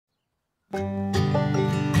Hey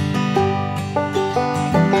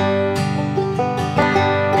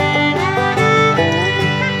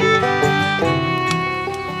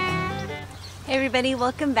everybody,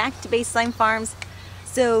 welcome back to Baseline Farms.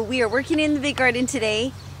 So we are working in the big garden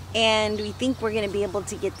today, and we think we're going to be able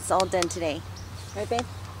to get this all done today. Right, babe?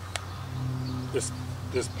 This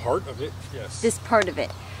part of it, yes. This part of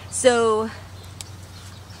it. So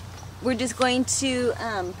we're just going to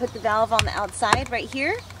put the valve on the outside right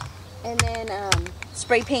here, and then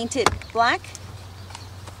spray paint it black.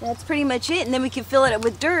 That's pretty much it, and then we can fill it up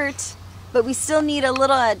with dirt, but we still need a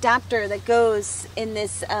little adapter that goes in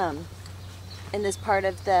this part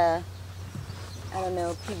of the, I don't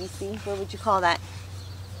know, PVC, what would you call that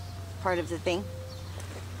part of the thing?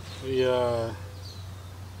 The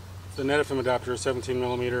Netafim adapter,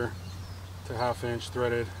 17mm to 1/2 inch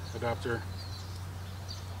threaded adapter,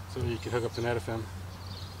 so you can hook up the Netafim.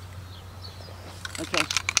 Okay.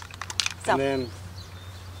 So. And then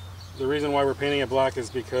the reason why we're painting it black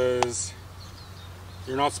is because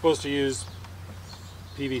you're not supposed to use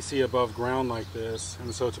PVC above ground like this,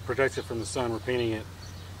 and so to protect it from the sun, we're painting it.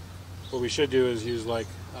 What we should do is use like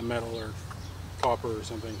a metal or copper or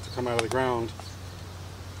something to come out of the ground.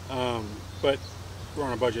 But we're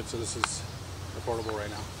on a budget, so this is affordable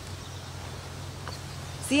right now.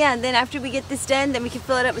 So yeah, and then after we get this done, then we can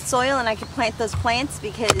fill it up with soil, and I can plant those plants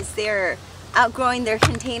because they're outgrowing their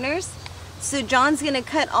containers. So John's gonna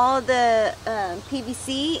cut all the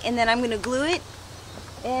PVC, and then I'm gonna glue it,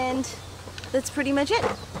 and that's pretty much it.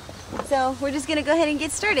 So we're just gonna go ahead and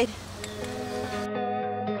get started.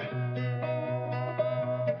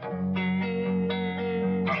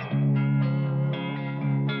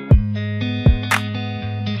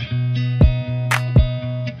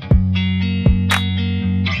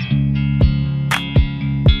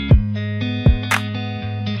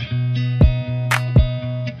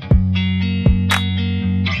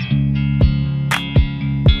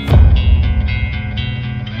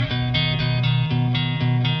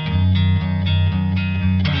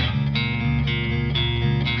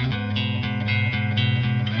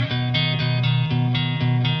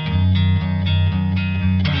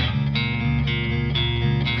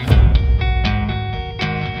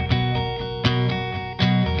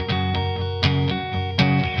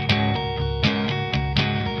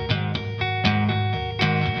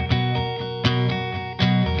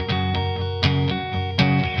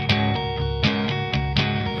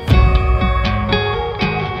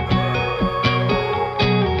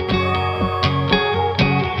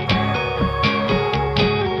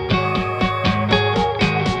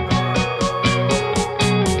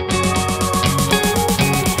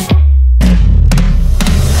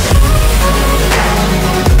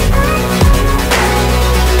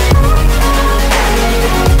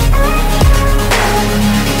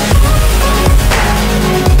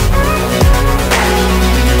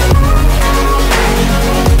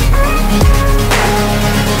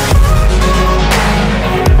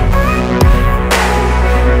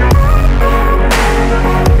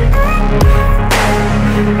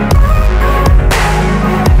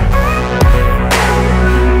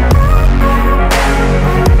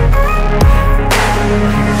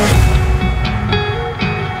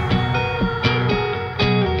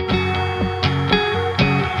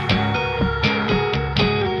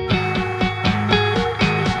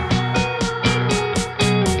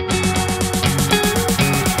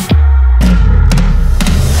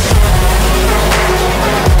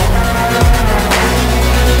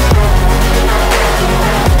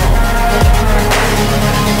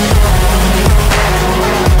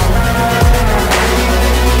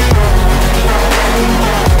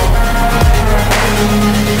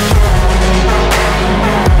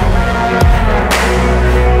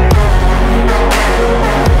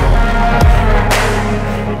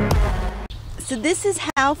 So this is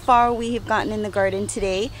how far we have gotten in the garden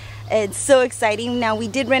today. It's so exciting. Now we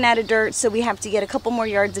did run out of dirt, so we have to get a couple more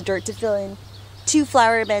yards of dirt to fill in 2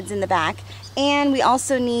 flower beds in the back. And we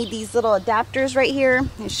also need these little adapters right here.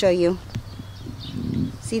 I'll show you.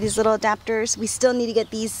 See these little adapters? We still need to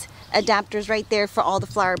get these adapters right there for all the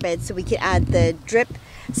flower beds so we can add the drip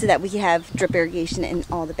so that we can have drip irrigation in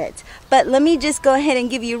all the beds. But let me just go ahead and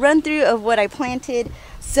give you a run through of what I planted.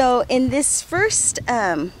 So in this first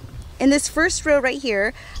row right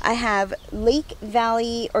here, I have Lake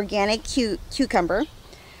Valley Organic Cucumber.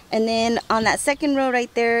 And then on that second row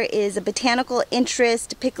right there is a Botanical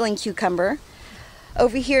Interest Pickling Cucumber.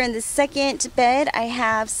 Over here in the second bed, I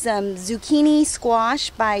have some Zucchini Squash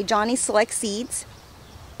by Johnny Select Seeds.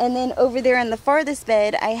 And then over there on the farthest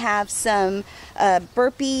bed, I have some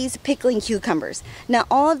Burpee's pickling cucumbers. Now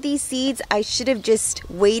all of these seeds, I should have just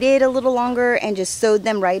waited a little longer and just sowed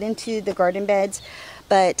them right into the garden beds.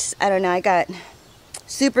 But I don't know, I got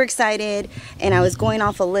super excited and I was going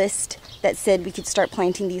off a list that said we could start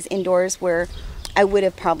planting these indoors, where I would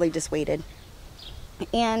have probably just waited.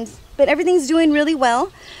 But everything's doing really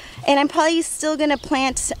well. And I'm probably still gonna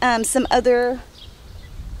plant some other,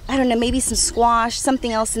 I don't know, maybe some squash,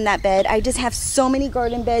 something else in that bed. I just have so many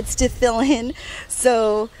garden beds to fill in.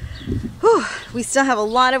 So whew, we still have a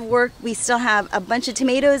lot of work. We still have a bunch of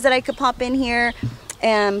tomatoes that I could pop in here.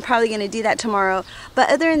 And I'm probably gonna do that tomorrow. But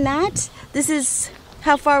other than that, this is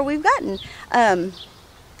how far we've gotten.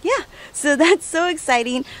 Yeah, so that's so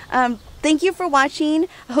exciting. Thank you for watching.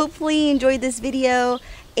 Hopefully you enjoyed this video,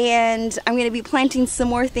 and I'm gonna be planting some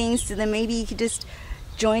more things, so then maybe you could just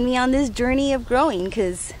join me on this journey of growing,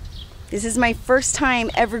 because this is my first time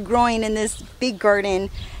ever growing in this big garden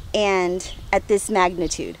and at this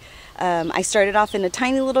magnitude. I started off in a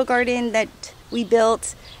tiny little garden that we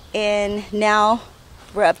built, and now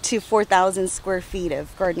we're up to 4,000 square feet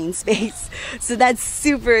of gardening space. So that's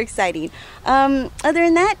super exciting. Other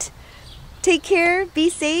than that, take care, be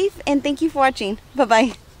safe, and thank you for watching.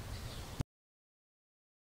 Bye-bye.